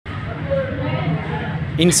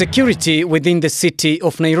Insecurity within the city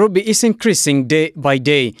of Nairobi is increasing day by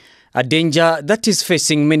day, a danger that is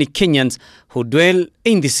facing many Kenyans who dwell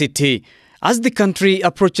in the city. As the country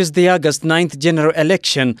approaches the August 9th general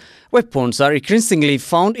election, weapons are increasingly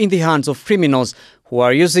found in the hands of criminals who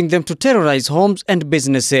are using them to terrorize homes and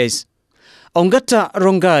businesses. Ongata,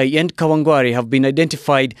 Rongai and Kawangware have been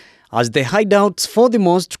identified as the hideouts for the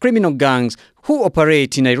most criminal gangs who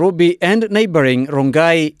operate in Nairobi and neighboring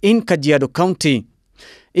Rongai in Kajiado County.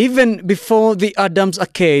 Even before the Adams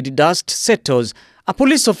Arcade dust settles, a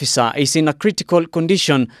police officer is in a critical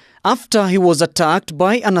condition after he was attacked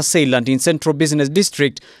by an assailant in Central Business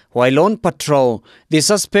District while on patrol. The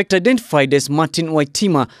suspect, identified as Martin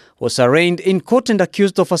Waitima, was arraigned in court and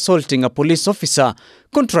accused of assaulting a police officer,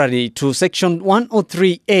 contrary to Section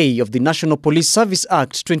 103A of the National Police Service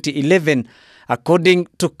Act 2011. According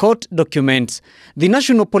to court documents, the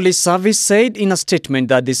National Police Service said in a statement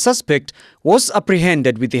that the suspect was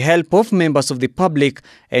apprehended with the help of members of the public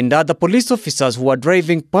and other police officers who were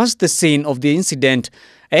driving past the scene of the incident.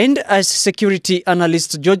 And as security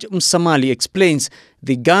analyst George Msamali explains,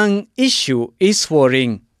 the gang issue is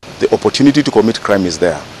worrying. The opportunity to commit crime is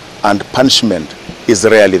there, and punishment is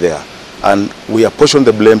rarely there. And we apportion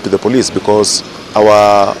the blame to the police because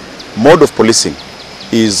our mode of policing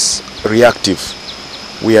is reactive.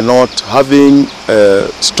 We are not having a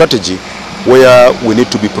strategy where we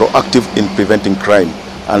need to be proactive in preventing crime.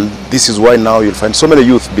 And this is why now you'll find so many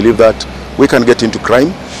youth believe that we can get into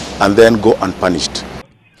crime and then go unpunished.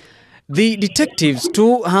 The detectives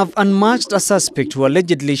too have unmasked a suspect who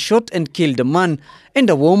allegedly shot and killed a man and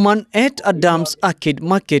a woman at Adams Arcade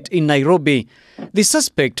Market in Nairobi. The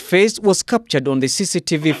suspect's face was captured on the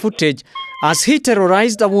CCTV footage as he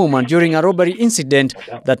terrorized a woman during a robbery incident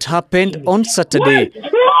that happened on Saturday.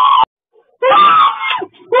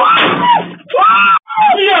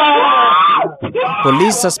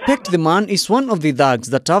 Police suspect the man is one of the thugs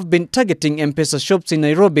that have been targeting M-Pesa shops in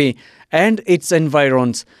Nairobi and its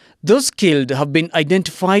environs. Those killed have been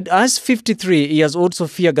identified as 53-year-old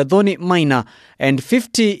Sophia Gathoni minor and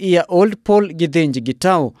 50-year-old Paul Githinji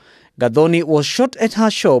Gitau. Gathoni was shot at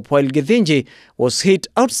her shop while Githinji was hit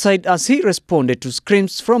outside as he responded to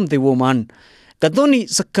screams from the woman. Gathoni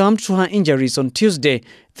succumbed to her injuries on Tuesday,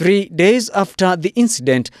 3 days after the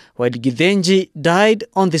incident, while Githinji died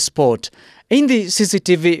on the spot. In the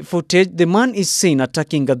CCTV footage, the man is seen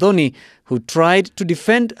attacking Gathoni, who tried to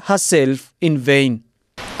defend herself in vain.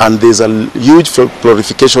 And there's a huge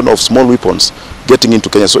proliferation of small weapons getting into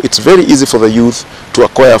Kenya. So it's very easy for the youth to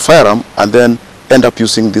acquire a firearm and then end up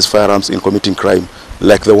using these firearms in committing crime,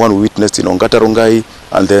 like the one we witnessed in Ongata Rongai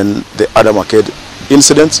and then the Adams Arcade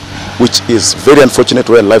incidents, which is very unfortunate,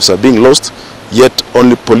 where lives are being lost, yet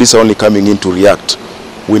only police are only coming in to react.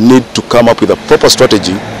 We need to come up with a proper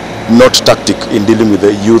strategy, not tactic, in dealing with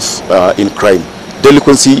the youth in crime.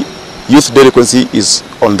 Youth delinquency is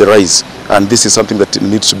on the rise, and this is something that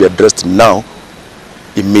needs to be addressed now,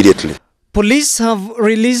 immediately. Police have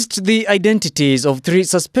released the identities of 3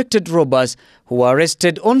 suspected robbers who were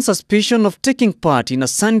arrested on suspicion of taking part in a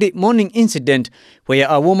Sunday morning incident where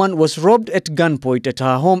a woman was robbed at gunpoint at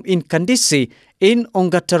her home in Kandisi in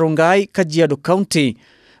Ongata Rongai, Kajiado County.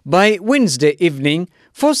 By Wednesday evening,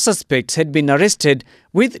 4 suspects had been arrested,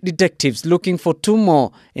 with detectives looking for 2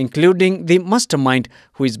 more, including the mastermind,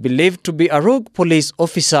 who is believed to be a rogue police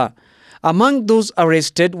officer. Among those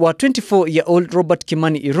arrested were 24-year-old Robert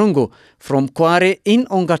Kilimani Irungu from Kware in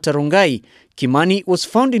Ongata Rongai. Kilimani was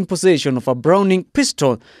found in possession of a Browning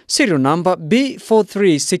pistol, serial number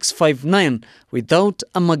B43659, without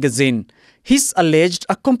a magazine. His alleged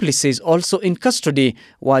accomplices also in custody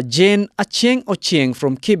were Jane Achieng Ochieng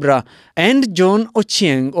from Kibra and John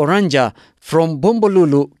Ochieng Oranja from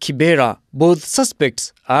Bombolulu, Kibera. Both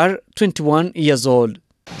suspects are 21 years old.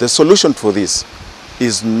 The solution for this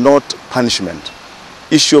is not punishment.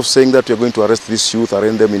 Issue of saying that we are going to arrest these youth,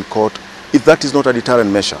 arraign them in court, if that is not a deterrent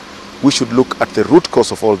measure, we should look at the root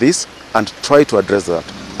cause of all this and try to address that.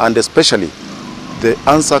 And especially, the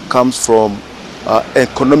answer comes from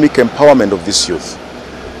economic empowerment of this youth.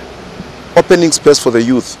 Opening space for the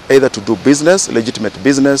youth, either to do business, legitimate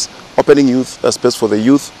business, opening space for the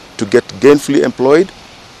youth to get gainfully employed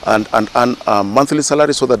and earn a monthly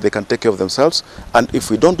salary so that they can take care of themselves. And if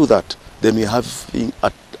we don't do that, then we have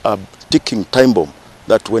a ticking time bomb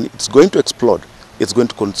that when it's going to explode, it's going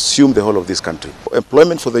to consume the whole of this country.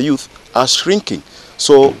 Employment for the youth are shrinking.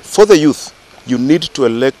 So for the youth, you need to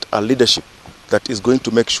elect a leadership that is going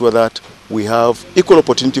to make sure that we have equal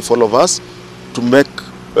opportunity for all of us, to make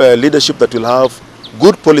leadership that will have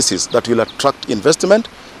good policies that will attract investment,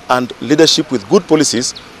 and leadership with good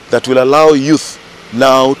policies that will allow youth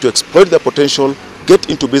now to exploit their potential get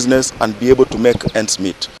into business and be able to make ends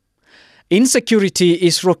meet. Insecurity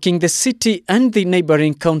is rocking the city and the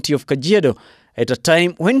neighboring county of Kajiado at a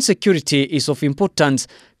time when security is of importance,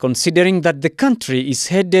 considering that the country is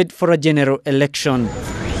headed for a general election.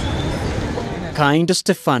 Kind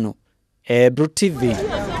Stefano, Ebru TV.